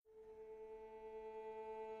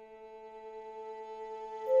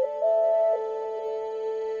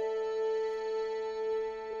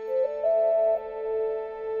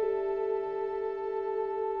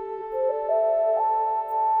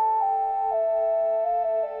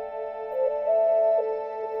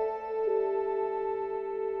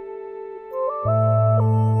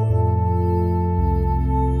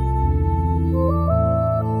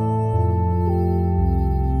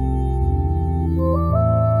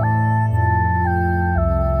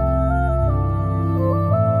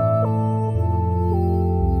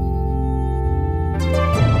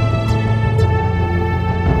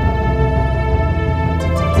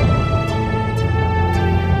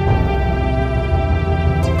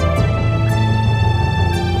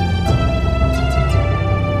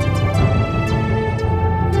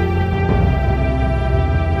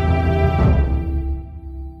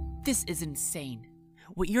is insane.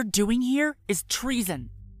 What you're doing here is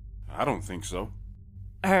treason. I don't think so.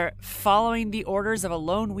 Following the orders of a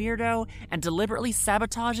lone weirdo and deliberately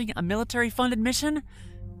sabotaging a military-funded mission?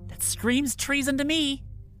 That screams treason to me.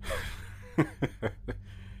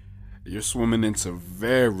 You're swimming into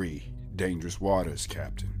very dangerous waters,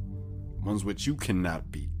 Captain. Ones which you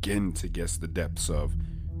cannot begin to guess the depths of.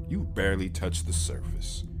 You barely touch the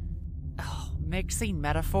surface. Oh, mixing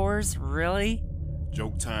metaphors? Really?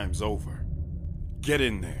 Joke time's over. Get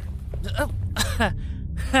in there.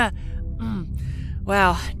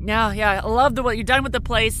 Wow, now, I love what you've done with the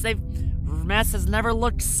place. Mess has never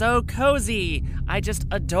looked so cozy. I just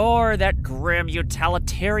adore that grim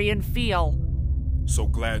utilitarian feel. So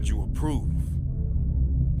glad you approve.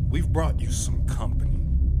 We've brought you some company.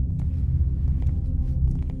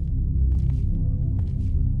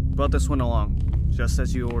 Brought this one along, just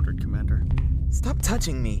as you ordered, Commander. Stop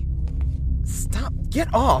touching me. Stop.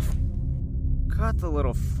 Get off. Caught the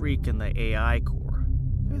little freak in the AI core.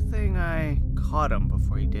 Good thing I caught him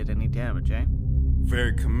before he did any damage, eh?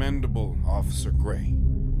 Very commendable, Officer Gray.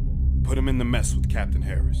 Put him in the mess with Captain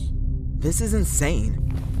Harris. This is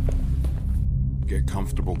insane. Get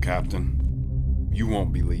comfortable, Captain. You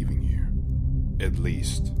won't be leaving here. At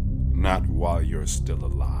least, not while you're still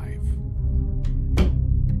alive.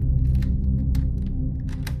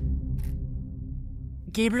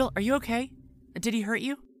 Gabriel, are you okay? Did he hurt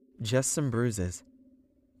you? Just some bruises.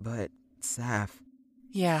 But, Saf...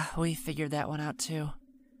 Yeah, we figured that one out too.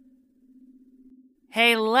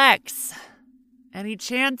 Hey, Lex. Any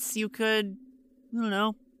chance you could,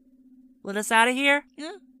 let us out of here?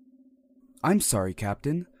 Yeah? I'm sorry,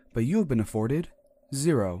 Captain, but you have been afforded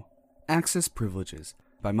 0 access privileges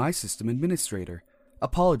by my system administrator.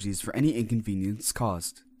 Apologies for any inconvenience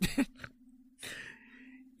caused.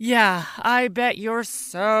 Yeah, I bet you're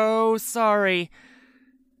so sorry.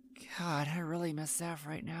 God, I really miss Saf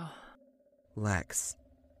right now. Lex.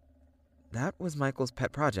 That was Michael's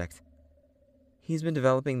pet project. He's been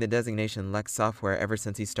developing the designation Lex software ever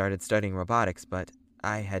since he started studying robotics, but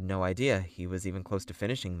I had no idea he was even close to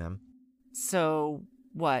finishing them. So,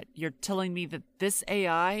 what? You're telling me that this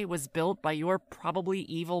AI was built by your probably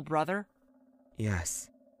evil brother? Yes.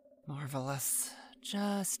 Marvelous.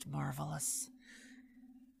 Just marvelous.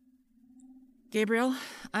 Gabriel,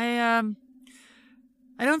 I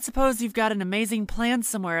don't suppose you've got an amazing plan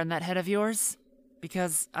somewhere in that head of yours?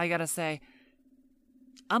 Because, I gotta say,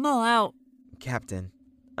 I'm all out. Captain,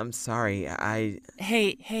 I'm sorry,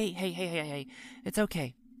 Hey. It's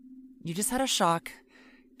okay. You just had a shock.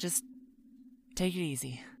 Just take it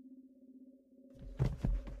easy.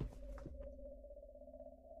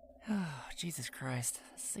 Oh, Jesus Christ.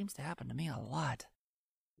 This seems to happen to me a lot.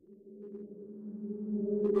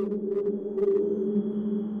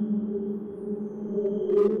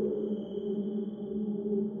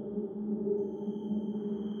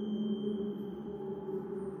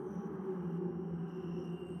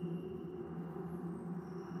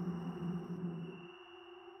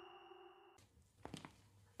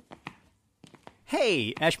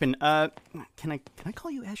 Hey, Ashpin. Can I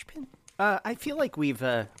call you Ashpin? I feel like we've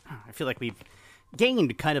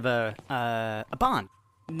gained kind of a bond.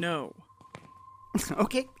 No.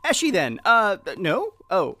 Okay, Ashy then. No?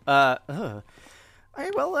 Oh, all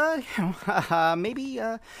right, well, maybe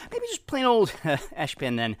just plain old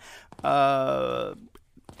Ashpin then.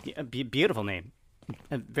 Beautiful name.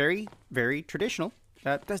 Very, very traditional.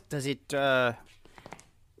 Does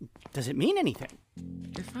it mean anything?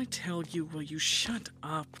 If I tell you, will you shut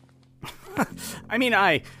up? I mean,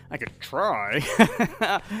 I could try.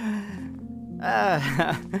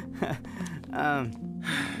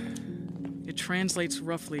 It translates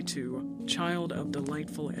roughly to Child of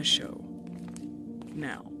Delightful Esho.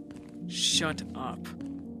 Now, shut up.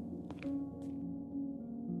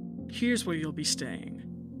 Here's where you'll be staying.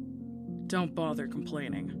 Don't bother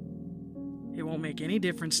complaining. It won't make any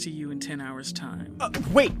difference to you in 10 hours' time.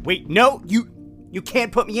 Wait, no, you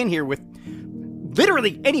can't put me in here with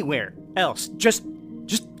literally anywhere else. Just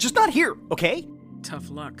not here, okay? Tough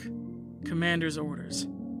luck. Commander's orders.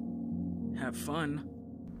 Have fun.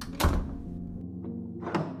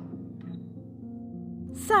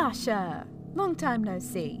 Sasha, long time no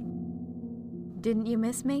see. Didn't you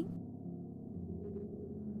miss me?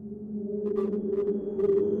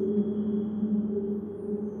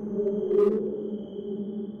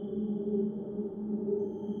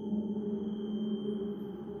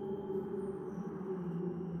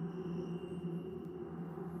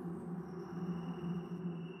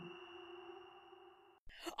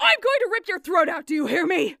 I'm going to rip your throat out, do you hear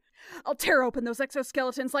me? I'll tear open those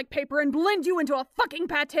exoskeletons like paper and blend you into a fucking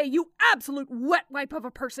pate, you absolute wet wipe of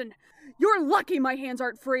a person. You're lucky my hands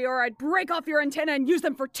aren't free, or I'd break off your antenna and use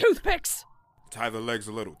them for toothpicks! Tie the legs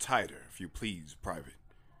a little tighter, if you please, Private.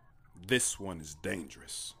 This one is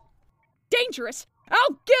dangerous. Dangerous?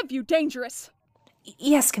 I'll give you dangerous!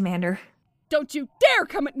 Yes, Commander. Don't you dare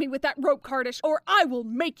come at me with that rope, Cardish, or I will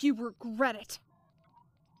make you regret it!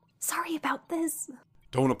 Sorry about this.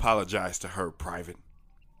 Don't apologize to her, Private.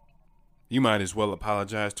 You might as well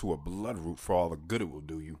apologize to a bloodroot for all the good it will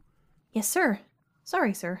do you. Yes, sir.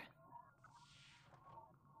 Sorry, sir.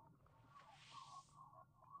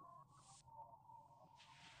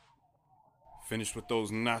 Finished with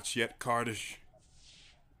those knots yet, Cardish?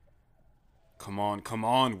 Come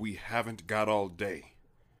on, we haven't got all day.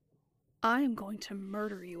 I am going to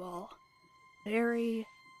murder you all. Very,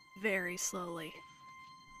 very slowly.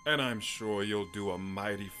 And I'm sure you'll do a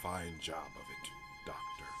mighty fine job of it,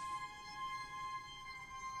 Doctor.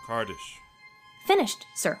 Cardish. Finished,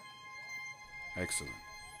 sir. Excellent.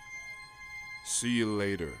 See you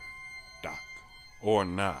later, Doc. Or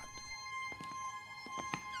not.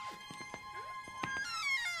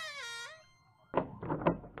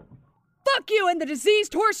 Fuck you and the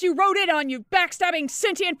diseased horse you rode in on, you backstabbing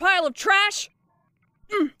sentient pile of trash!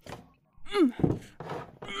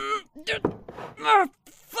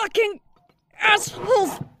 Fucking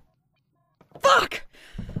assholes! Fuck!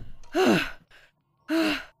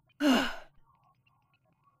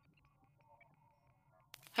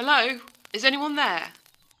 Hello? Is anyone there?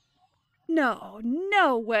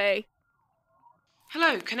 No way.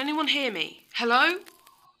 Hello, can anyone hear me? Hello?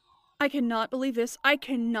 I cannot believe this. I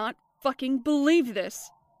cannot fucking believe this.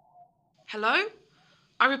 Hello?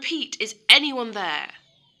 I repeat, is anyone there?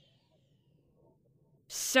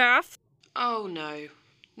 Saf? Oh no,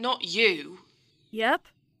 not you. Yep.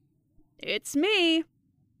 It's me.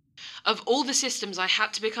 Of all the systems I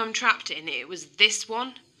had to become trapped in, it was this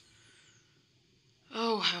one?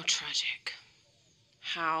 Oh, how tragic.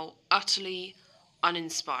 How utterly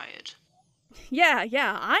uninspired. Yeah,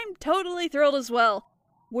 I'm totally thrilled as well.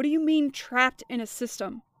 What do you mean trapped in a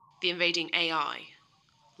system? The invading AI.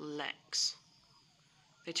 Lex.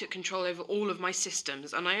 They took control over all of my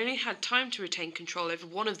systems, and I only had time to retain control over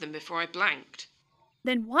one of them before I blanked.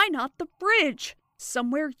 Then why not the bridge?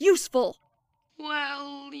 Somewhere useful.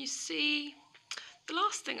 Well, you see, the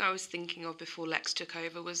last thing I was thinking of before Lex took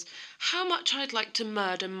over was how much I'd like to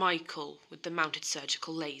murder Michael with the mounted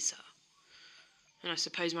surgical laser. And I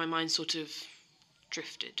suppose my mind sort of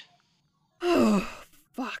drifted. Oh,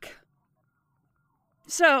 fuck.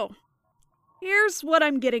 So, here's what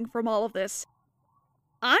I'm getting from all of this.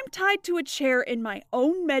 I'm tied to a chair in my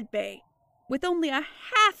own medbay, with only a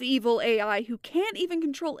half-evil AI who can't even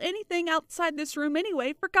control anything outside this room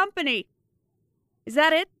anyway for company. Is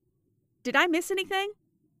that it? Did I miss anything?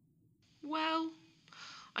 Well,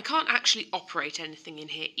 I can't actually operate anything in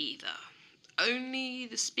here either. Only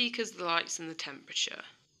the speakers, the lights, and the temperature.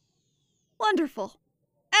 Wonderful.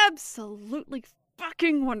 Absolutely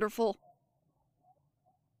fucking wonderful.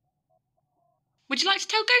 Would you like to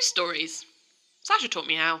tell ghost stories? Sasha taught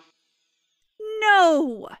me how.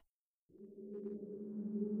 No!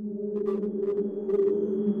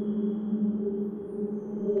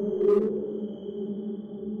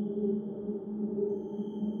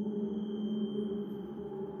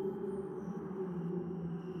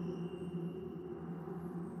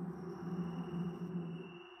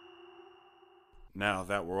 Now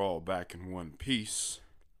that we're all back in one piece,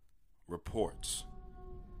 reports.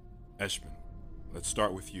 Eshman, let's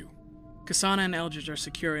start with you. Kasana and Eldridge are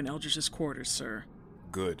secure in Eldridge's quarters, sir.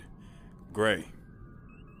 Good. Gray,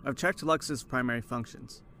 I've checked Lux's primary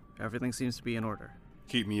functions. Everything seems to be in order.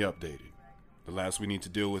 keep me updated. The last we need to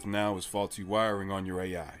deal with now is faulty wiring on your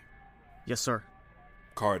AI. Yes, sir.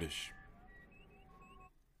 Cardish.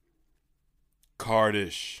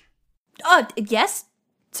 Cardish. Yes,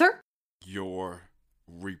 sir? Your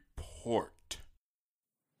report.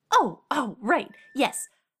 Oh, right, yes.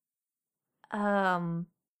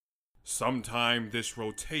 Sometime this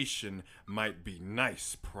rotation might be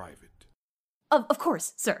nice, Private. Of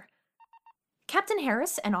course, sir. Captain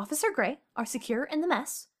Harris and Officer Gray are secure in the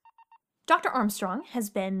mess. Dr. Armstrong has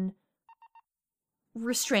been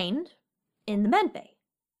restrained in the med bay.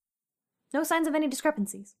 No signs of any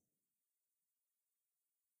discrepancies.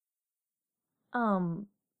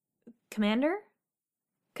 Commander?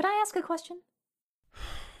 Could I ask a question?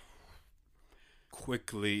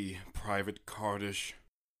 Quickly, Private Cardish.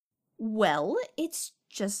 Well, it's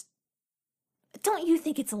just... Don't you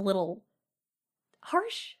think it's a little...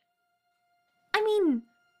 harsh? I mean,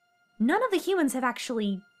 none of the humans have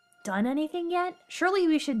actually done anything yet. Surely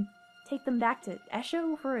we should take them back to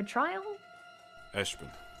Esho for a trial? Eshman,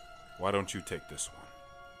 why don't you take this one?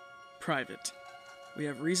 Private. We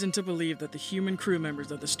have reason to believe that the human crew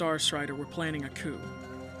members of the Star Strider were planning a coup.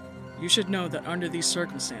 You should know that under these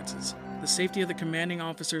circumstances, the safety of the commanding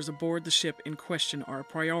officers aboard the ship in question are a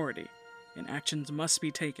priority, and actions must be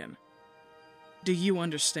taken. Do you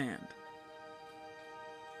understand?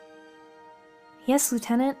 Yes,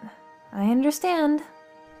 Lieutenant. I understand.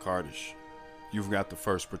 Kardish, you've got the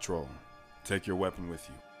first patrol. Take your weapon with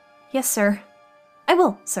you. Yes, sir. I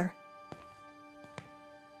will, sir.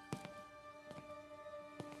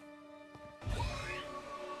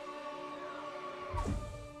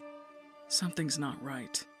 Something's not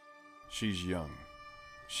right. She's young.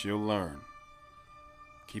 She'll learn.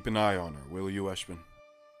 Keep an eye on her, will you, Eshman?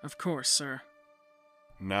 Of course, sir.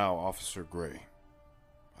 Now, Officer Gray.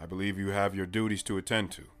 I believe you have your duties to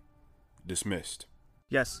attend to. Dismissed.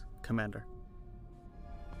 Yes, Commander.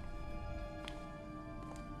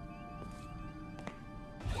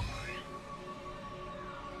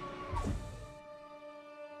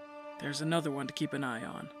 There's another one to keep an eye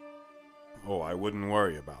on. Oh, I wouldn't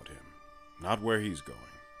worry about him. Not where he's going.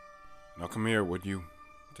 Now come here, would you?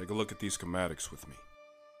 Take a look at these schematics with me.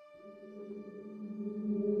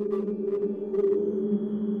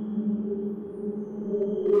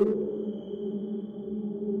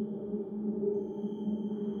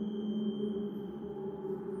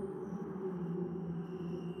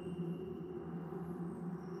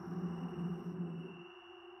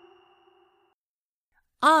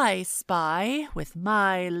 I spy with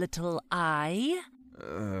my little eye.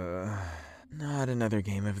 Not another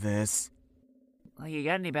game of this. Well, you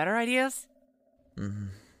got any better ideas?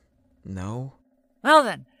 No. Well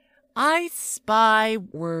then, I spy.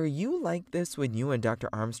 Were you like this when you and Dr.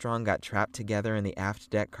 Armstrong got trapped together in the aft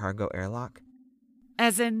deck cargo airlock?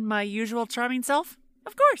 As in my usual charming self?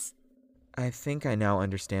 Of course. I think I now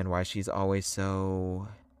understand why she's always so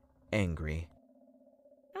angry.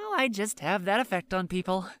 Oh, I just have that effect on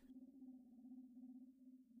people.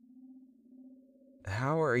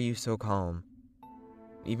 How are you so calm?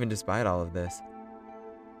 Even despite all of this.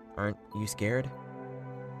 Aren't you scared?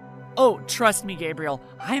 Oh, trust me, Gabriel.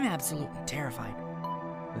 I'm absolutely terrified.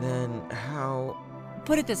 Then how...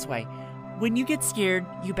 Put it this way. When you get scared,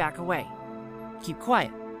 you back away. Keep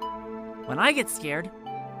quiet. When I get scared,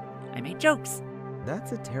 I make jokes.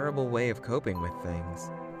 That's a terrible way of coping with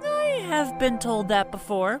things. I have been told that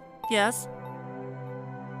before, yes.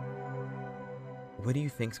 What do you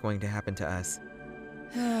think's going to happen to us?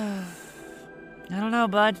 I don't know,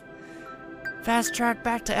 bud. Fast track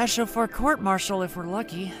back to Esho for court-martial if we're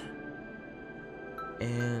lucky.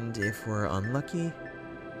 And if we're unlucky?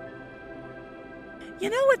 You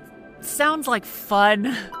know what sounds like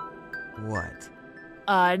fun? What?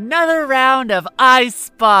 Another round of I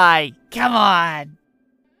Spy. Come on.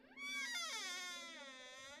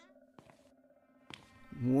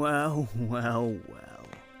 Well, well, well.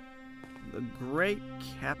 The great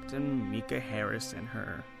Captain Mika Harris and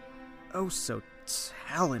her oh so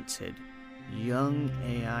talented young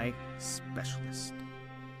AI specialist.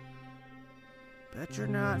 Bet you're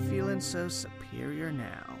not feeling so superior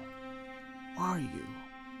now, are you?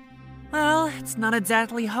 Well, it's not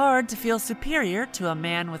exactly hard to feel superior to a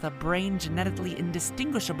man with a brain genetically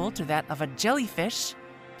indistinguishable to that of a jellyfish.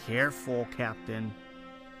 Careful, Captain.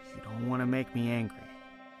 You don't want to make me angry.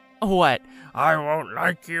 What? I won't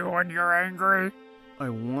like you when you're angry. I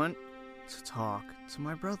want to talk to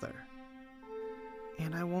my brother.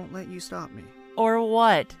 And I won't let you stop me. Or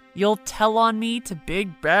what? You'll tell on me to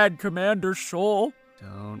Big Bad Commander Shoal?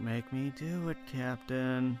 Don't make me do it,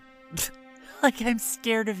 Captain. Like I'm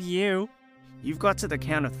scared of you. You've got to the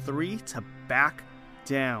count of 3 to back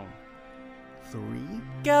down. 3?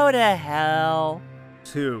 Go to hell.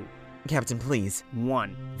 2. Captain, please.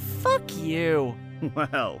 1. Fuck you.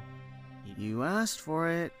 Well, you asked for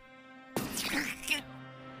it.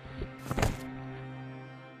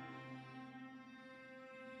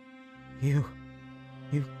 You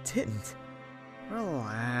didn't.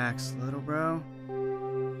 Relax, little bro.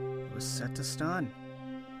 It was set to stun.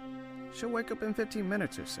 She'll wake up in 15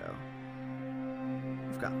 minutes or so.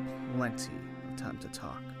 We've got plenty of time to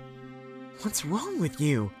talk. What's wrong with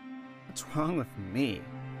you? What's wrong with me?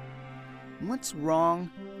 What's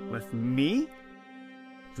wrong with me?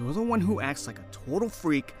 You're the one who acts like a total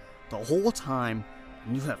freak the whole time,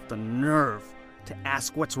 and you have the nerve to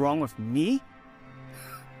ask what's wrong with me?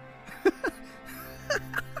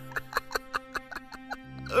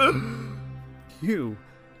 You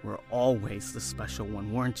were always the special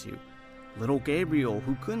one, weren't you? Little Gabriel,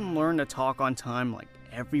 who couldn't learn to talk on time like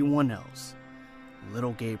everyone else.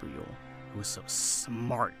 Little Gabriel, who was so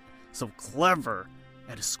smart, so clever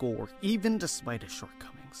at his schoolwork, even despite his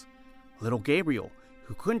shortcomings. Little Gabriel,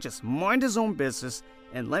 who couldn't just mind his own business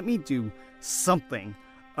and let me do something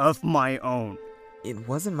of my own. It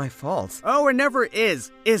wasn't my fault. Oh, it never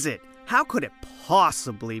is it? How could it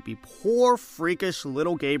possibly be poor, freakish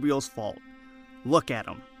little Gabriel's fault? Look at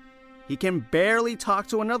him. He can barely talk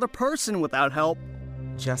to another person without help.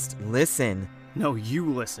 Just listen. No,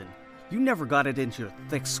 you listen. You never got it into your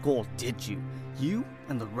thick skull, did you? You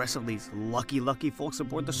and the rest of these lucky folks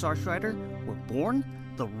aboard the Starstrider were born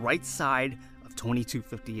the right side of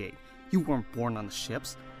 2258. You weren't born on the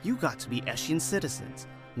ships. You got to be Eshian citizens.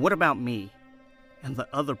 What about me? And the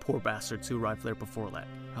other poor bastards who arrived there before that.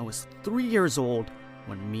 I was 3 years old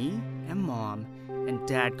when me and Mom and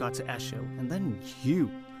Dad got to Esho, and then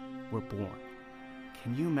you were born.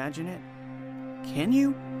 Can you imagine it? Can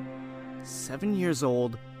you? 7 years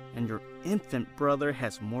old, and your infant brother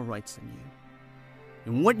has more rights than you.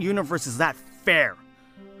 In what universe is that fair?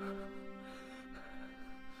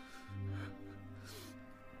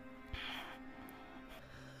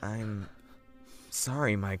 I'm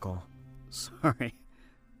sorry, Michael. Sorry.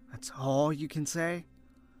 That's all you can say?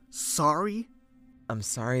 Sorry? I'm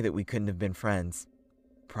sorry that we couldn't have been friends.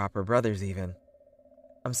 Proper brothers, even.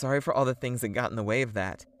 I'm sorry for all the things that got in the way of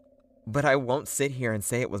that. But I won't sit here and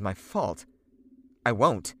say it was my fault. I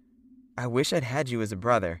won't. I wish I'd had you as a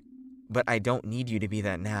brother, but I don't need you to be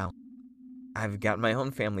that now. I've got my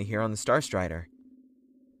own family here on the Starstrider.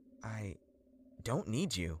 I don't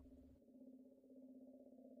need you.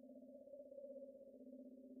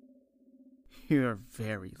 You're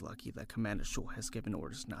very lucky that Commander Shaw has given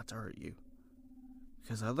orders not to hurt you.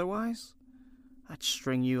 Because otherwise, I'd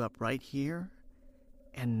string you up right here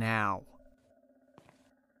and now.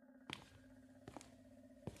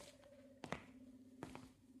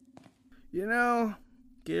 You know,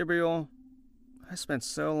 Gabriel, I spent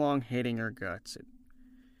so long hating your guts. It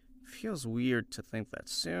feels weird to think that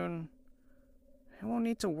soon I won't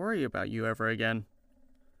need to worry about you ever again.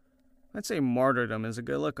 I'd say martyrdom is a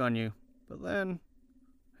good look on you, but then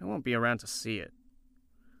I won't be around to see it.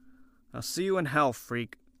 I'll see you in hell,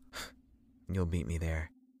 freak. You'll beat me there.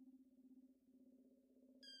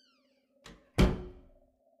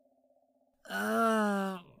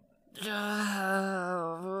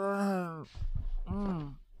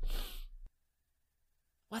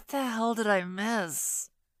 What the hell did I miss?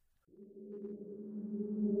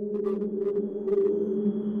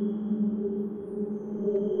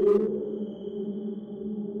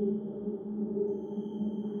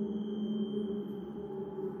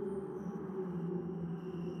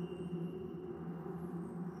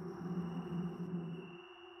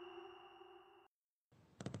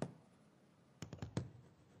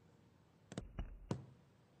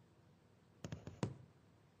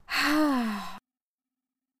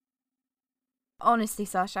 Honestly,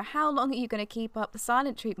 Sasha, how long are you going to keep up the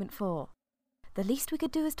silent treatment for? The least we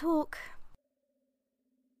could do is talk.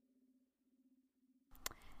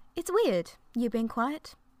 It's weird, you being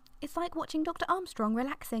quiet. It's like watching Dr. Armstrong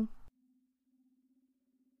relaxing.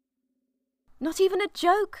 Not even a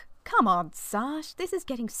joke. Come on, Sash, this is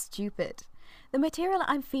getting stupid. The material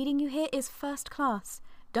I'm feeding you here is first class.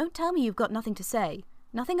 Don't tell me you've got nothing to say.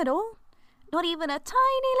 Nothing at all? Not even a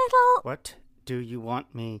tiny little... What do you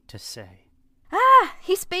want me to say? Ah,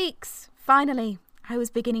 he speaks. Finally. I was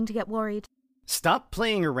beginning to get worried. Stop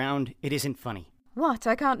playing around. It isn't funny. What,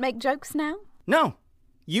 I can't make jokes now? No,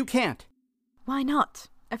 you can't. Why not?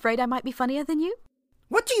 Afraid I might be funnier than you?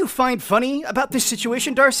 What do you find funny about this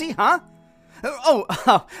situation, Darcy, huh?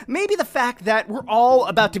 Maybe the fact that we're all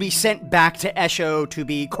about to be sent back to Esho to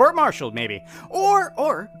be court-martialed, maybe.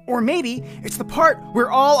 Or maybe it's the part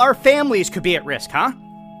where all our families could be at risk, huh?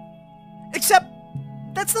 Except,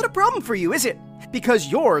 that's not a problem for you, is it?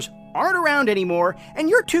 Because yours aren't around anymore, and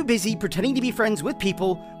you're too busy pretending to be friends with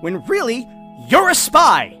people when really, you're a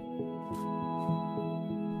spy!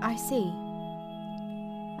 I see.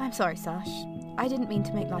 I'm sorry, Sash. I didn't mean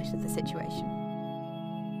to make light of the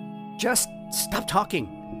situation. Just stop talking.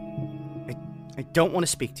 I don't want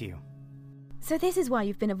to speak to you. So this is why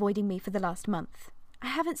you've been avoiding me for the last month. I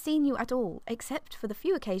haven't seen you at all, except for the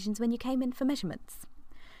few occasions when you came in for measurements.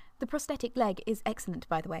 The prosthetic leg is excellent,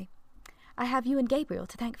 by the way. I have you and Gabriel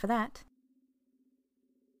to thank for that.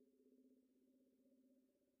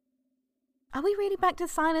 Are we really back to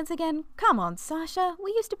silence again? Come on, Sasha.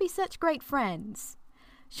 We used to be such great friends.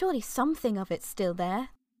 Surely something of it's still there.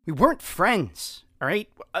 We weren't friends, all right?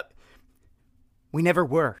 We never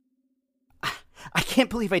were. I can't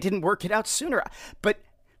believe I didn't work it out sooner, but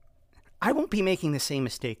I won't be making the same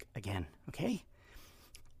mistake again, okay?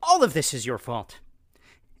 All of this is your fault.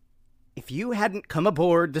 If you hadn't come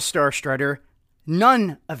aboard the Starstrider,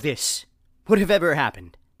 none of this would have ever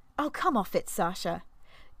happened. Oh, come off it, Sasha.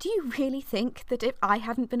 Do you really think that if I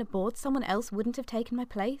hadn't been aboard, someone else wouldn't have taken my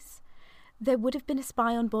place? There would have been a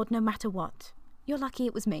spy on board no matter what. You're lucky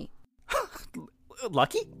it was me.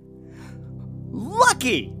 Lucky?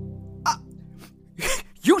 Lucky?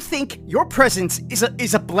 You think your presence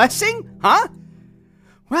is a blessing, huh?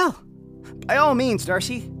 Well, by all means,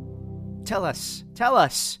 Darcy, tell us.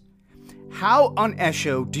 How on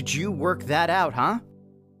Esho did you work that out, huh?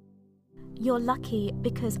 You're lucky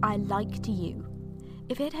because I liked you.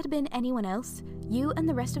 If it had been anyone else, you and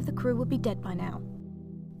the rest of the crew would be dead by now.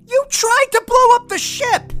 You tried to blow up the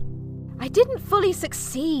ship! I didn't fully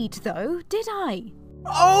succeed, though, did I?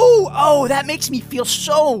 Oh, that makes me feel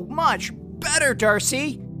so much better,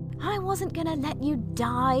 Darcy. I wasn't gonna let you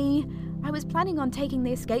die. I was planning on taking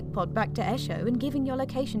the escape pod back to Esho and giving your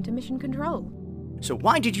location to Mission Control. So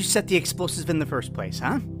why did you set the explosive in the first place,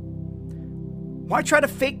 huh? Why try to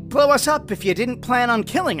fake blow us up if you didn't plan on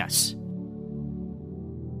killing us?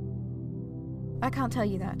 I can't tell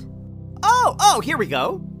you that. Oh, here we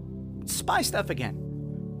go. Spy stuff again.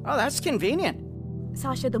 Oh, that's convenient.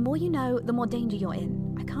 Sasha, the more you know, the more danger you're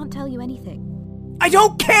in. I can't tell you anything. I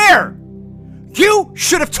don't care! You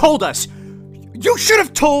should have told us! You should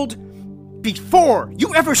have told before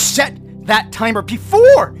you ever set that timer,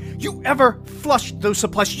 before you ever flushed those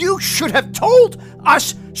supplies. You should have told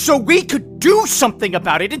us so we could do something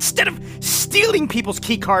about it instead of stealing people's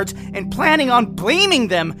keycards and planning on blaming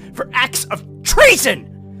them for acts of treason!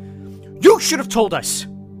 You should have told us!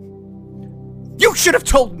 You should have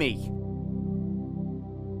told me!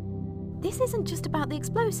 This isn't just about the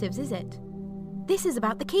explosives, is it? This is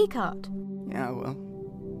about the keycard. Yeah, well,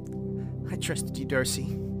 I trusted you,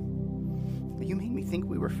 Darcy. But you made me think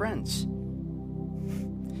we were friends.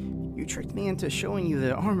 You tricked me into showing you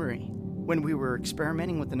the armory when we were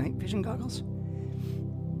experimenting with the night vision goggles.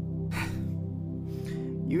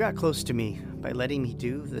 You got close to me by letting me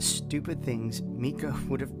do the stupid things Mika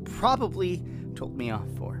would have probably told me off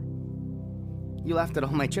for. You laughed at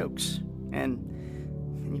all my jokes, and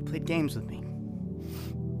you played games with me.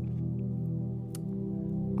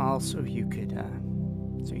 Also, you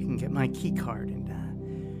can get my key card and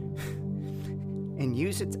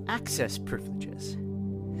use its access privileges.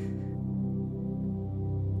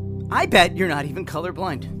 I bet you're not even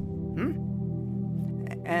colorblind.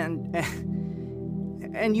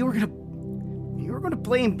 And you were gonna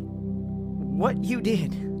blame what you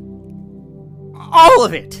did. All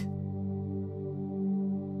of it.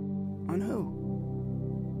 On who?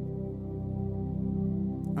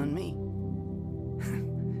 On me.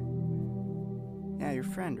 Yeah, your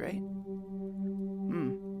friend, right?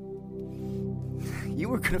 You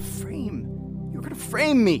were gonna frame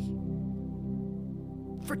me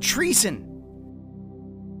for treason.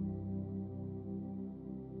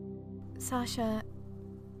 Sasha,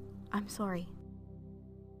 I'm sorry.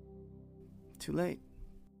 Too late.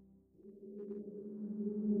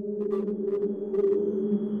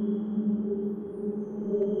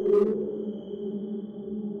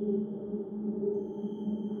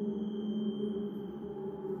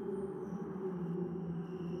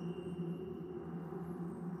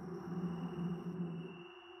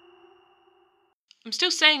 I'm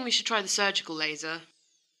still saying we should try the surgical laser.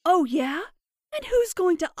 Oh, yeah? And who's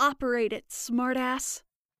going to operate it, smartass?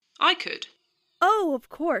 I could. Oh, of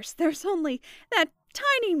course. There's only that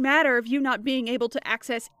tiny matter of you not being able to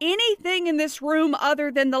access anything in this room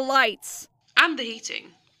other than the lights. And the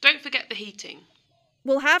heating. Don't forget the heating.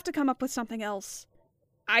 We'll have to come up with something else.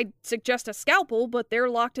 I'd suggest a scalpel, but they're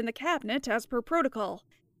locked in the cabinet as per protocol.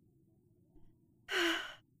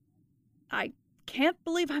 I can't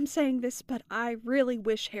believe I'm saying this, but I really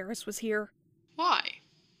wish Harris was here. Why?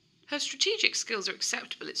 Her strategic skills are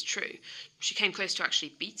acceptable, it's true. She came close to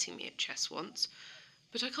actually beating me at chess once.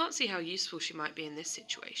 But I can't see how useful she might be in this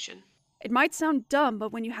situation. It might sound dumb,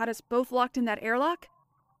 but when you had us both locked in that airlock,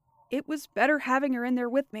 it was better having her in there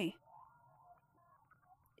with me.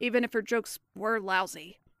 Even if her jokes were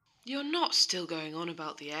lousy. You're not still going on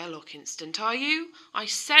about the airlock incident, are you? I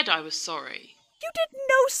said I was sorry. You did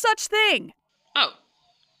no such thing! Oh.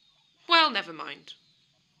 Well, never mind.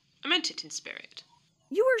 I meant it in spirit.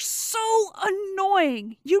 You are so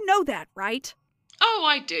annoying. You know that, right? Oh,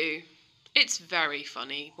 I do. It's very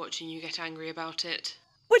funny watching you get angry about it.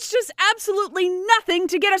 Which does absolutely nothing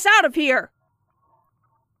to get us out of here.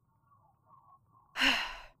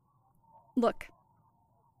 Look,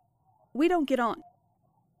 we don't get on.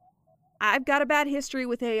 I've got a bad history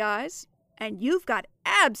with AIs, and you've got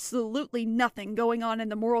absolutely nothing going on in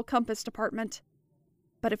the moral compass department.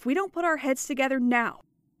 But if we don't put our heads together now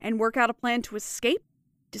and work out a plan to escape,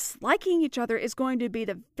 disliking each other is going to be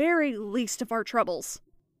the very least of our troubles.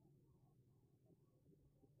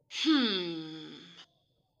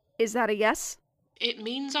 Is that a yes? It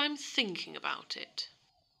means I'm thinking about it.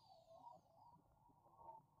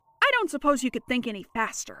 I don't suppose you could think any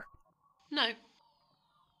faster. No.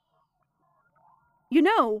 You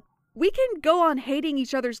know, we can go on hating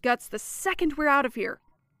each other's guts the second we're out of here.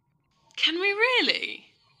 Can we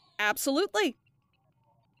really? Absolutely.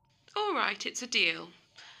 All right, it's a deal.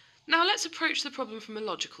 Now let's approach the problem from a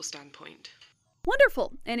logical standpoint.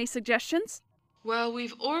 Wonderful. Any suggestions? Well,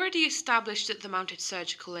 we've already established that the mounted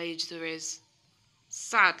surgical laser is,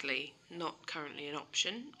 sadly, not currently an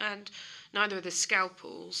option, and neither are the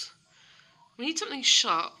scalpels. We need something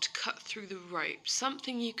sharp to cut through the rope,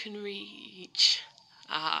 something you can reach.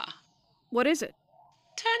 Ah. What is it?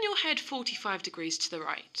 Turn your head 45 degrees to the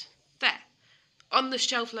right. There. On the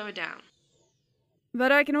shelf lower down.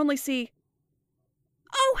 But I can only see...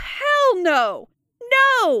 Oh, hell no!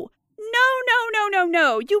 No!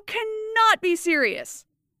 No! You cannot be serious!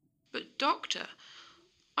 But, Doctor,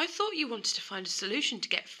 I thought you wanted to find a solution to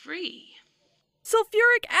get free.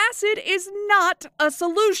 Sulfuric acid is not a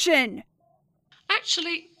solution!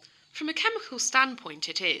 Actually, from a chemical standpoint,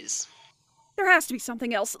 it is. There has to be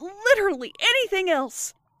something else. Literally anything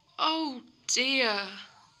else. Oh, dear.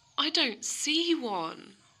 I don't see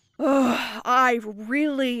one. Ugh, I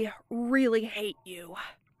really, really hate you.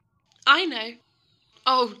 I know.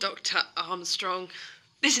 Oh, Dr. Armstrong,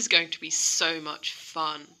 this is going to be so much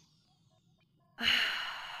fun.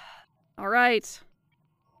 All right.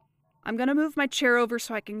 I'm gonna move my chair over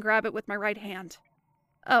so I can grab it with my right hand.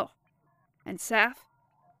 Oh, and Saf?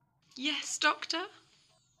 Yes, Doctor?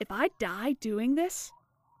 If I die doing this,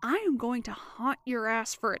 I am going to haunt your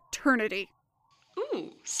ass for eternity.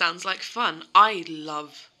 Ooh, sounds like fun. I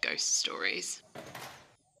love ghost stories.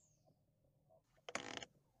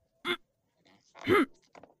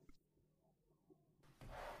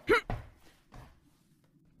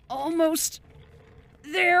 Almost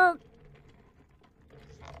there.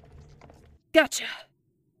 Gotcha.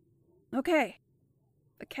 Okay,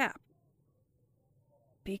 the cap.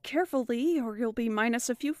 Be careful, Lee, or you'll be minus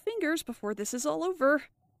a few fingers before this is all over.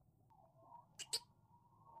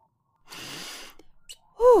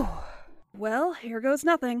 Whew. Well, here goes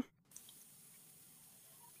nothing.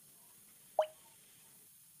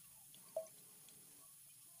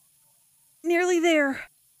 Nearly there.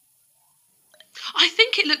 I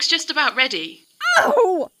think it looks just about ready.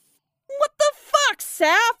 Oh! What the fuck,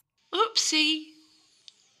 Saf? Oopsie.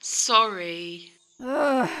 Sorry.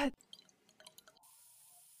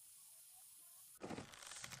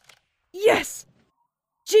 Yes!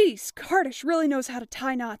 Jeez, Kardish really knows how to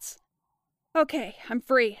tie knots. Okay, I'm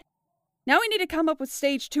free. Now we need to come up with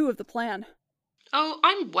stage 2 of the plan. Oh,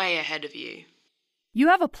 I'm way ahead of you. You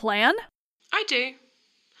have a plan? I do.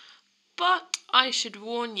 But I should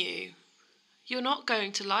warn you, you're not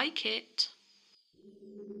going to like it.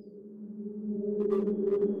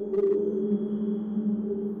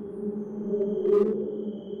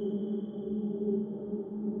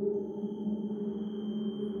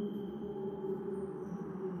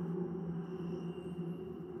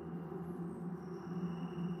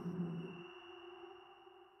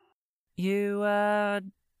 You,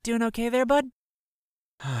 doing okay there, bud?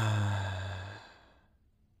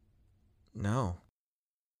 No.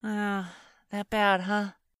 That bad,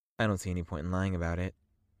 huh? I don't see any point in lying about it.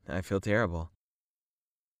 I feel terrible.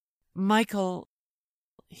 Michael,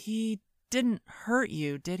 he didn't hurt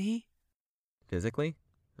you, did he? Physically?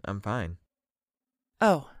 I'm fine.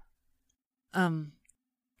 Oh.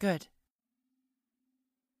 Good.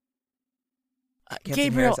 Captain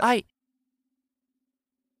Gabriel, Harris,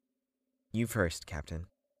 You first, Captain.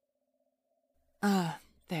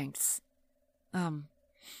 Thanks.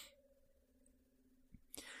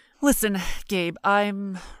 Listen, Gabe,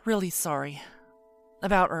 I'm really sorry.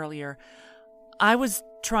 About earlier. I was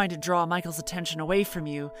trying to draw Michael's attention away from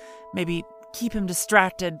you, maybe keep him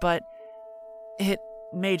distracted, but it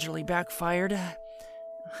majorly backfired.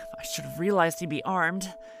 I should have realized he'd be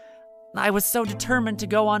armed. I was so determined to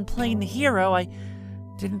go on playing the hero, I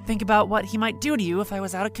didn't think about what he might do to you if I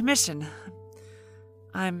was out of commission.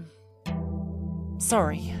 I'm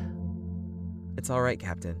sorry. It's all right,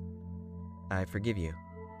 Captain. I forgive you.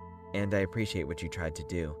 And I appreciate what you tried to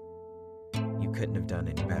do. You couldn't have done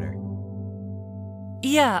any better.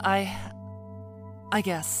 Yeah, I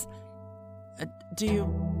guess. Do you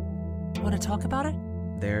want to talk about it?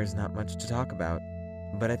 There's not much to talk about,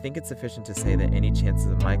 but I think it's sufficient to say that any chances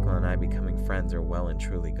of Michael and I becoming friends are well and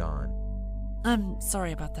truly gone. I'm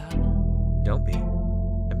sorry about that. Don't be.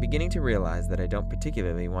 I'm beginning to realize that I don't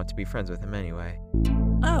particularly want to be friends with him anyway.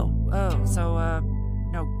 Oh, so,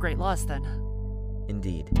 no great loss then.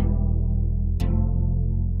 Indeed.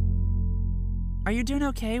 are you doing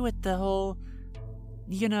okay with the whole,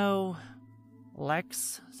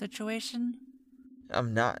 Lex situation?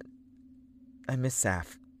 I'm not. I miss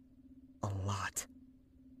Saf. A lot.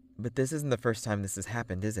 But this isn't the first time this has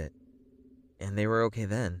happened, is it? And they were okay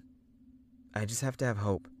then. I just have to have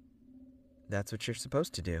hope. That's what you're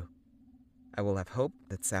supposed to do. I will have hope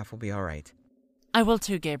that Saf will be alright. I will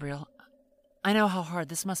too, Gabriel. I know how hard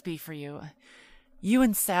this must be for you. You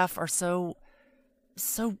and Saf are so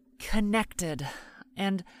connected.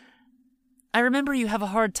 And I remember you have a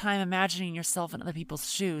hard time imagining yourself in other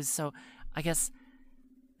people's shoes, so I guess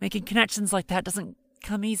making connections like that doesn't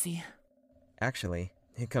come easy. Actually,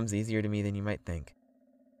 it comes easier to me than you might think.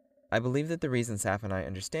 I believe that the reason Saf and I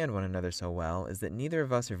understand one another so well is that neither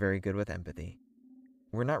of us are very good with empathy.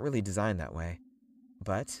 We're not really designed that way.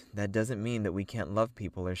 But that doesn't mean that we can't love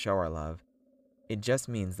people or show our love. It just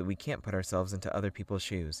means that we can't put ourselves into other people's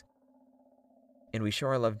shoes. And we show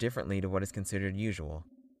our love differently to what is considered usual.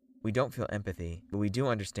 We don't feel empathy, but we do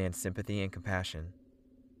understand sympathy and compassion.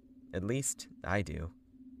 At least, I do.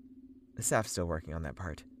 Saf's still working on that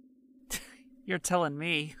part. You're telling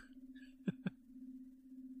me.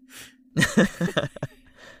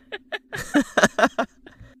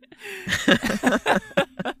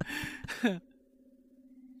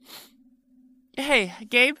 Hey,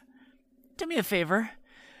 Gabe, do me a favor.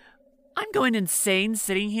 I'm going insane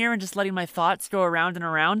sitting here and just letting my thoughts go around and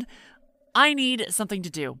around. I need something to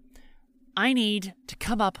do. I need to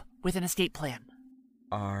come up with an escape plan.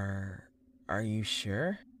 Are you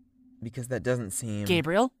sure? Because that doesn't seem...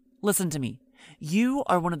 Gabriel, listen to me. You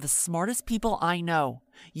are one of the smartest people I know.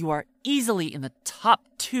 You are easily in the top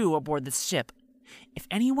 2 aboard this ship. If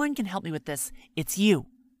anyone can help me with this, it's you.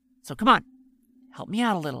 So come on, help me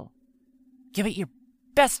out a little. Give it your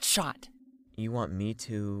best shot. You want me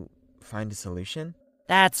to find a solution?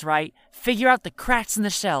 That's right. Figure out the cracks in the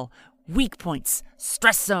shell, weak points,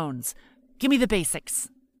 stress zones. Give me the basics.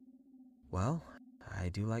 Well, I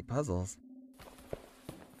do like puzzles.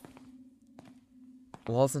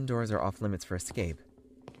 Walls and doors are off limits for escape.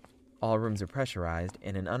 All rooms are pressurized,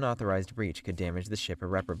 and an unauthorized breach could damage the ship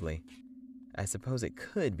irreparably. I suppose it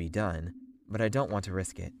could be done, but I don't want to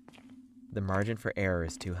risk it. The margin for error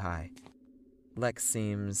is too high. Lex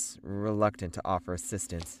seems reluctant to offer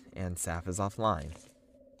assistance, and Saf is offline.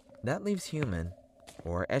 That leaves human,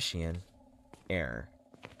 or Eshian, error.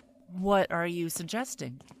 What are you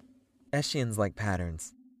suggesting? Eshians like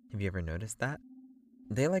patterns. Have you ever noticed that?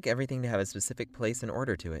 They like everything to have a specific place and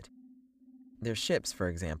order to it. Their ships, for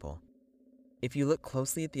example. If you look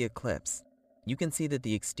closely at the Eclipse, you can see that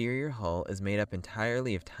the exterior hull is made up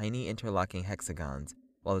entirely of tiny interlocking hexagons,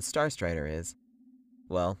 while the Star Strider is,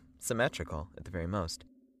 well, symmetrical at the very most.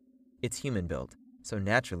 It's human-built, so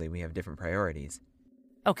naturally we have different priorities.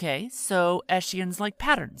 Okay, so Eshians like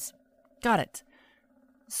patterns. Got it.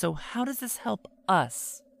 So how does this help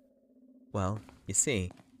us? Well, you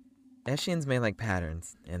see, Eshians may like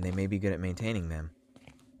patterns, and they may be good at maintaining them.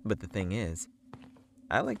 But the thing is,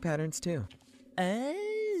 I like patterns too.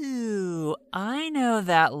 Oh, I know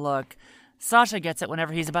that look. Sasha gets it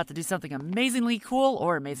whenever he's about to do something amazingly cool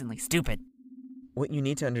or amazingly stupid. What you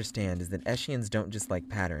need to understand is that Eshians don't just like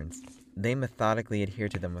patterns. They methodically adhere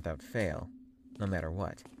to them without fail, no matter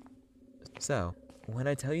what. So, when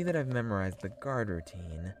I tell you that I've memorized the guard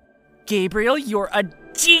routine... Gabriel, you're a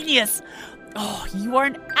genius! Oh, you are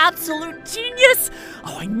an absolute genius!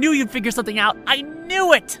 Oh, I knew you'd figure something out! I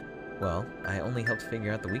knew it! Well, I only helped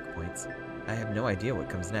figure out the weak points. I have no idea what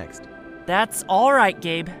comes next. That's all right,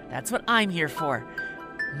 Gabe. That's what I'm here for.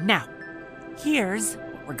 Now, here's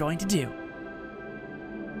what we're going to do.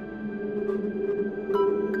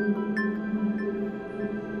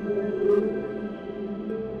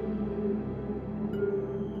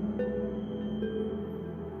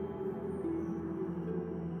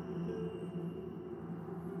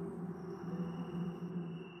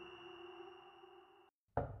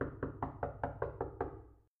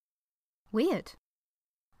 Weird.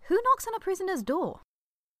 Who knocks on a prisoner's door?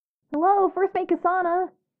 Hello, First Mate Kasana.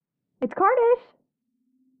 It's Kardish.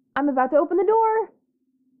 I'm about to open the door.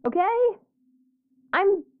 Okay?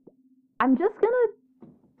 I'm just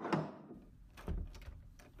gonna...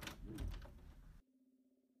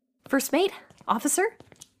 First Mate? Officer?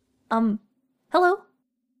 Hello?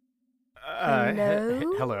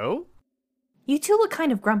 Hello? Hello? You two look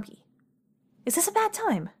kind of grumpy. Is this a bad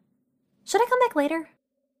time? Should I come back later?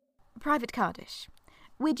 Private Kardish.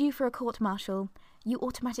 We're due for a court-martial. You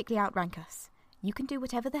automatically outrank us. You can do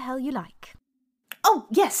whatever the hell you like. Oh,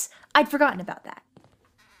 yes! I'd forgotten about that.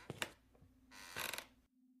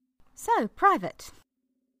 So, Private.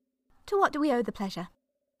 To what do we owe the pleasure?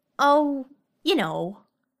 Oh, you know.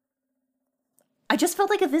 I just felt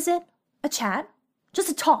like a visit, a chat, just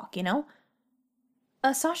a talk, you know?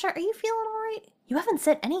 Sasha, are you feeling alright? You haven't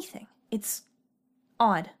said anything. It's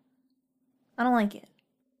odd. I don't like it.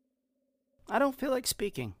 I don't feel like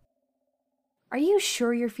speaking. Are you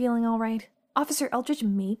sure you're feeling alright? Officer Eldridge,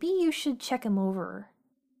 maybe you should check him over.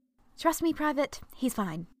 Trust me, Private, he's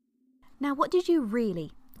fine. Now, what did you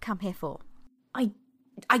really come here for?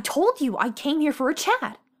 I told you I came here for a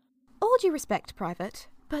chat. All due respect, Private,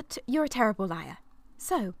 but you're a terrible liar.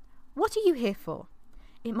 So, what are you here for?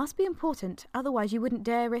 It must be important, otherwise you wouldn't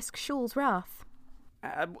dare risk Shul's wrath.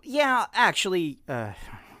 Yeah, actually,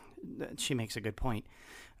 she makes a good point.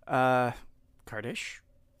 Kardish,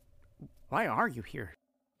 why are you here?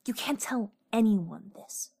 You can't tell anyone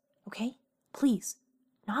this, okay? Please,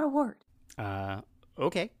 not a word.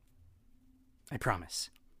 Okay. I promise.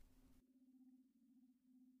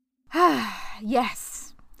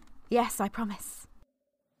 Yes. Yes, I promise.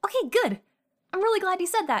 Okay, good. I'm really glad you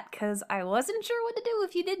said that, because I wasn't sure what to do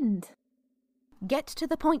if you didn't. Get to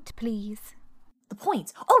the point, please. The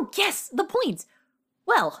points. Oh, yes, the points.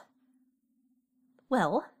 Well,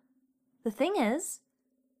 the thing is...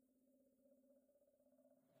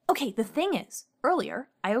 Okay, the thing is, earlier,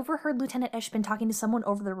 I overheard Lieutenant Eshbin talking to someone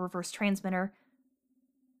over the reverse transmitter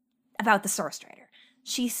about the Starstrider.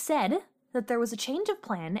 She said that there was a change of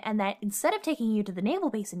plan and that instead of taking you to the naval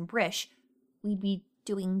base in Brish, we'd be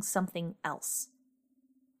doing something else.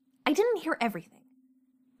 I didn't hear everything,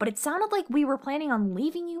 but it sounded like we were planning on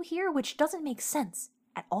leaving you here, which doesn't make sense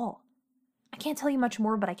at all. I can't tell you much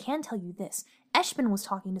more, but I can tell you this. Eshbin was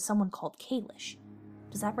talking to someone called Kalish.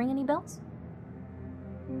 Does that ring any bells?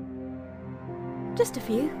 Just a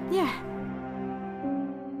few, yeah.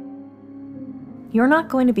 You're not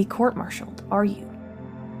going to be court-martialed, are you?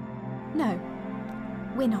 No,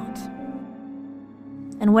 we're not.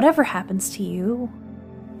 And whatever happens to you,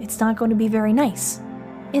 it's not going to be very nice,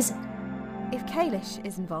 is it? If Kalish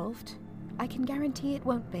is involved, I can guarantee it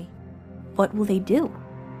won't be. What will they do?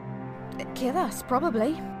 Kill us,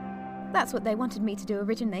 probably. That's what they wanted me to do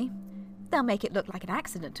originally. They'll make it look like an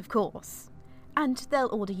accident, of course. And they'll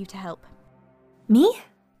order you to help. Me?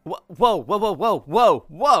 Whoa.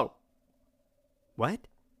 What?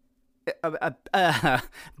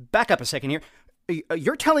 Back up a second here.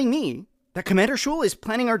 You're telling me that Commander Shul is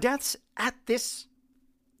planning our deaths at this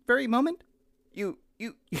very moment? You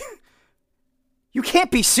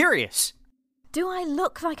can't be serious. Do I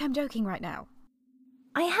look like I'm joking right now?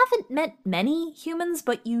 I haven't met many humans,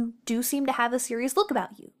 but you do seem to have a serious look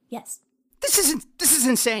about you. Yes. This is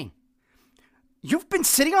insane. You've been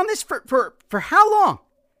sitting on this for how long?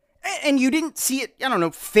 And you didn't see it,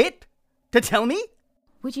 fit to tell me?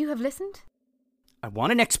 Would you have listened? I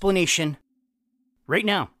want an explanation. Right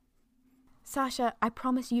now. Sasha, I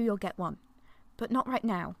promise you'll get one. But not right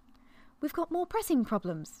now. We've got more pressing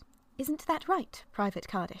problems. Isn't that right, Private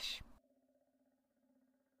Kardish?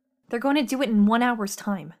 They're going to do it in 1 hour's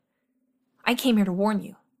time. I came here to warn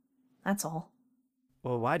you. That's all.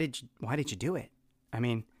 Well, why did you do it? I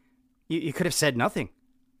mean, you could have said nothing.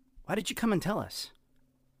 Why did you come and tell us?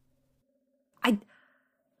 I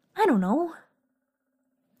don't know.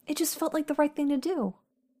 It just felt like the right thing to do.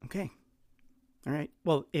 Okay. All right.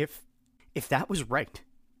 Well, if that was right,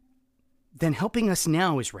 then helping us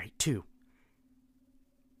now is right, too.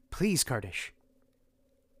 Please, Kardish.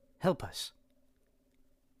 Help us.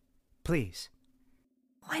 Please.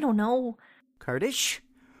 I don't know. Kardish,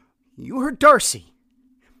 you heard Darcy.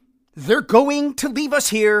 They're going to leave us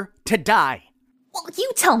here to die. Well,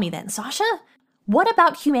 you tell me then, Sasha. What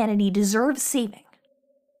about humanity deserves saving?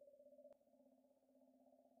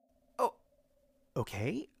 Oh,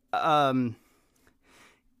 okay.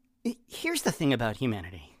 Here's the thing about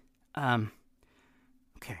humanity.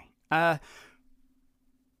 Okay.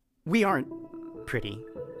 We aren't pretty.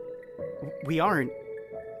 We aren't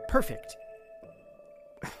perfect.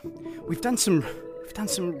 We've done some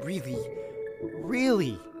really,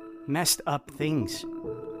 really messed up things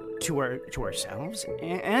to ourselves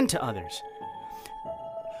and to others.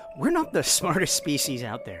 We're not the smartest species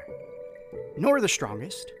out there, nor the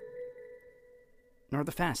strongest, nor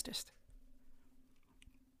the fastest.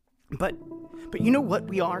 But you know what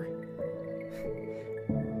we are?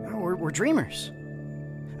 We're dreamers.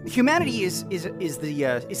 Humanity is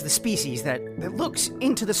the species that looks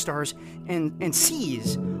into the stars and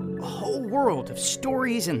sees a whole world of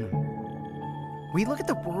stories in them. We look at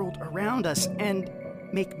the world around us and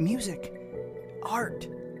make music, art,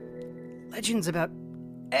 legends about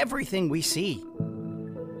everything we see.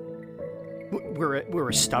 We're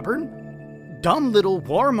a stubborn, dumb little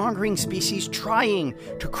warmongering species trying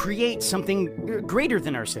to create something greater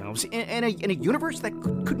than ourselves in a universe that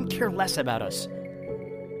couldn't care less about us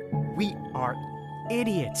We are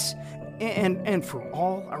idiots. And for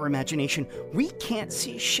all our imagination, we can't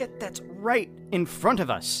see shit that's right in front of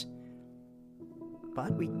us.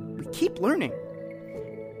 But we keep learning.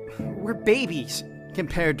 We're babies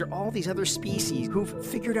compared to all these other species who've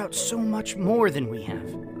figured out so much more than we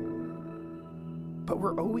have. But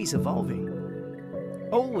we're always evolving,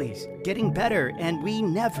 always getting better, and we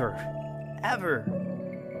never, ever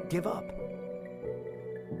give up.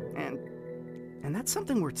 And that's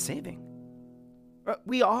something worth saving.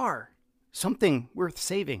 We are something worth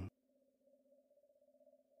saving.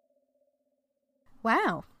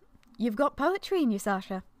 Wow, you've got poetry in you,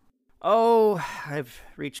 Sasha. Oh, I've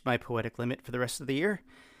reached my poetic limit for the rest of the year.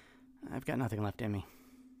 I've got nothing left in me.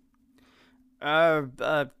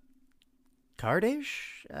 Kardish?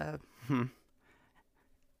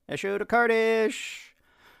 Esho to Kardish.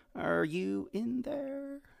 Are you in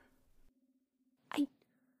there?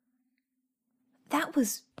 That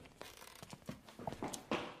was...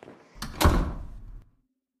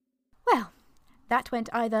 Well, that went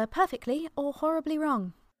either perfectly or horribly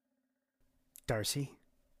wrong. Darcy,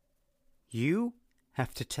 you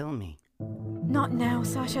have to tell me. Not now,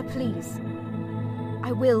 Sasha, please.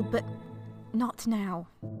 I will, but not now.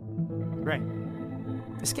 Right.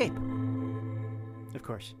 Escape. Of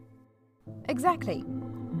course. Exactly.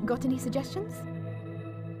 Got any suggestions?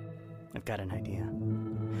 I've got an idea.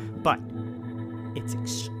 But it's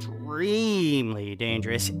extremely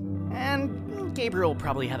dangerous, and Gabriel will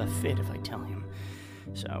probably have a fit if I tell him.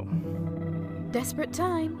 So... Desperate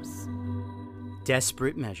times.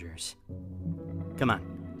 Desperate measures. Come on.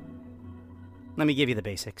 Let me give you the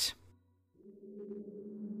basics.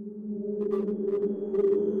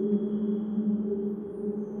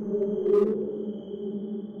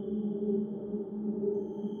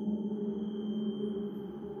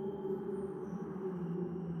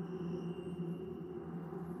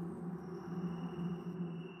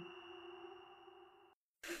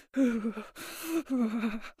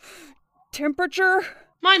 Temperature?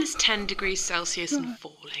 Minus 10 degrees Celsius and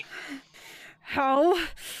falling. How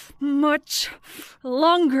much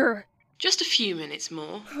longer? Just a few minutes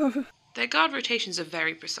more. Their guard rotations are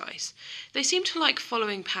very precise. They seem to like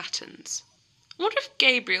following patterns. I wonder if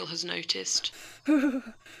Gabriel has noticed.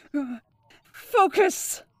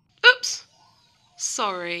 Focus! Oops!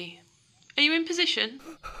 Sorry. Are you in position?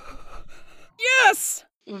 Yes!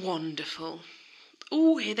 Wonderful.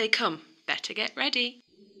 Oh, here they come. Better get ready.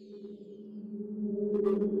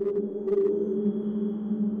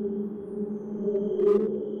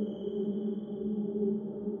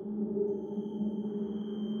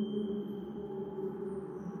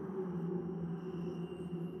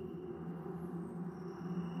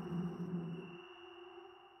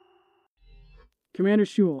 Commander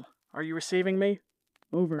Shule, are you receiving me?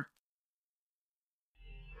 Over.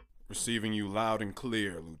 Receiving you loud and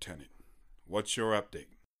clear, Lieutenant. What's your update?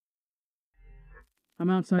 I'm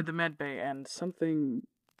outside the med bay and something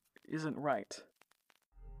isn't right.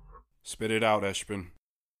 Spit it out, Eshpin.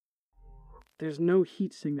 There's no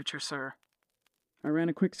heat signature, sir. I ran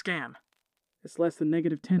a quick scan. It's less than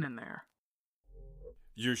 -10 in there.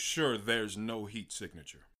 You're sure there's no heat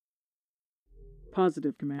signature?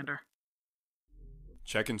 Positive, Commander.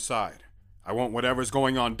 Check inside. I want whatever's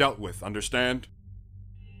going on dealt with, understand?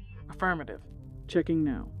 Affirmative. Checking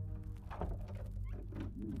now.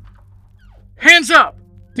 Hands up!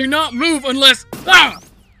 Do not move unless... Ah!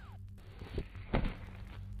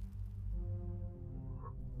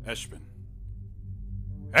 Eshpin.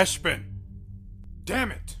 Eshpin!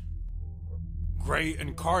 Damn it! Gray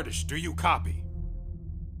and Kardish, do you copy?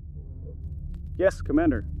 Yes,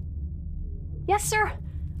 Commander. Yes, sir.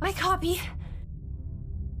 I copy.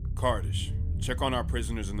 Kardish, check on our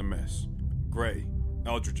prisoners in the mess. Gray,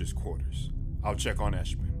 Eldridge's quarters. I'll check on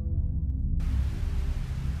Eshpin.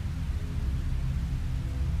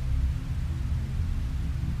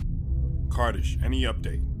 Kardish, any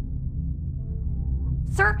update?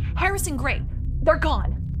 Sir, Harris and Gray, they're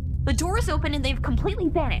gone. The door is open and they've completely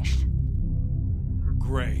vanished.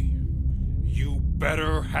 Gray, you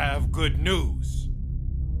better have good news.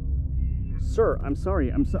 Sir, I'm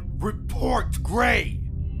sorry, Report, Gray!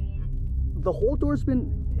 The whole door's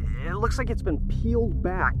it looks like it's been peeled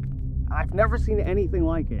back. I've never seen anything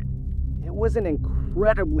like it. It was an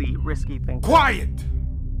incredibly risky thing. Quiet!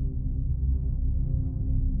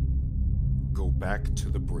 Go back to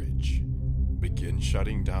the bridge. Begin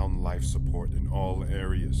shutting down life support in all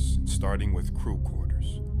areas, starting with crew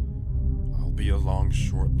quarters. I'll be along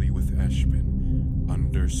shortly with Eshpin.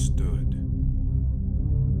 Understood?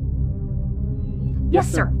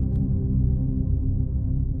 Yes, sir.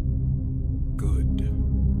 Good.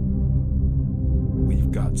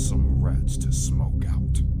 We've got some clouds to smoke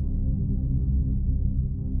out.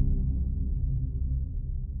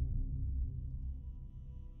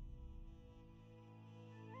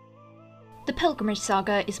 The Pilgrimage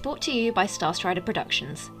Saga is brought to you by Starstrider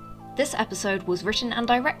Productions. This episode was written and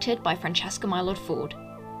directed by Francesca Mylord Ford.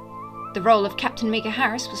 The role of Captain Mega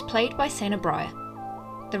Harris was played by Sena Breyer.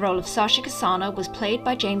 The role of Sasha Kasana was played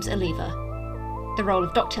by James Oliva. The role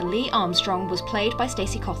of Dr. Lee Armstrong was played by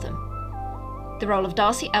Stacey Cotham. The role of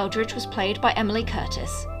Darcy Eldridge was played by Emily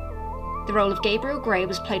Curtis. The role of Gabriel Gray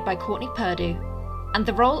was played by Courtney Purdue, and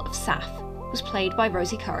the role of Saf was played by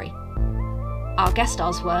Rosie Curry. Our guest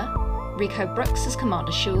stars were Rico Brooks as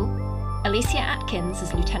Commander Shul, Alicia Atkins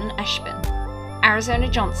as Lieutenant Eshbin, Arizona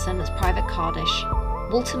Johnson as Private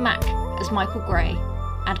Kardish, Walter Mack as Michael Gray,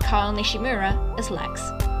 and Kyle Nishimura as Lex.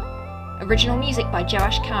 Original music by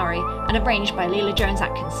Joash Kari and arranged by Leela Jones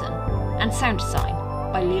Atkinson, and sound design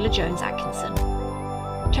by Leela Jones Atkinson.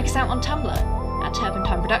 Check us out on Tumblr at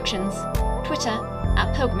Turpentine Productions, Twitter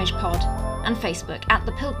at Pilgrimage Pod, and Facebook at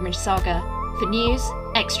The Pilgrimage Saga for news,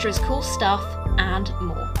 extras, cool stuff, and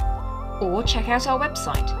more. Or check out our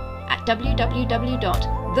website at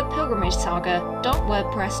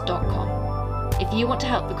www.thepilgrimagesaga.wordpress.com. If you want to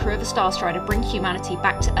help the crew of the Starstrider bring humanity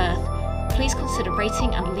back to Earth, please consider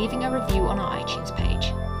rating and leaving a review on our iTunes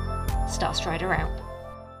page. Starstrider out.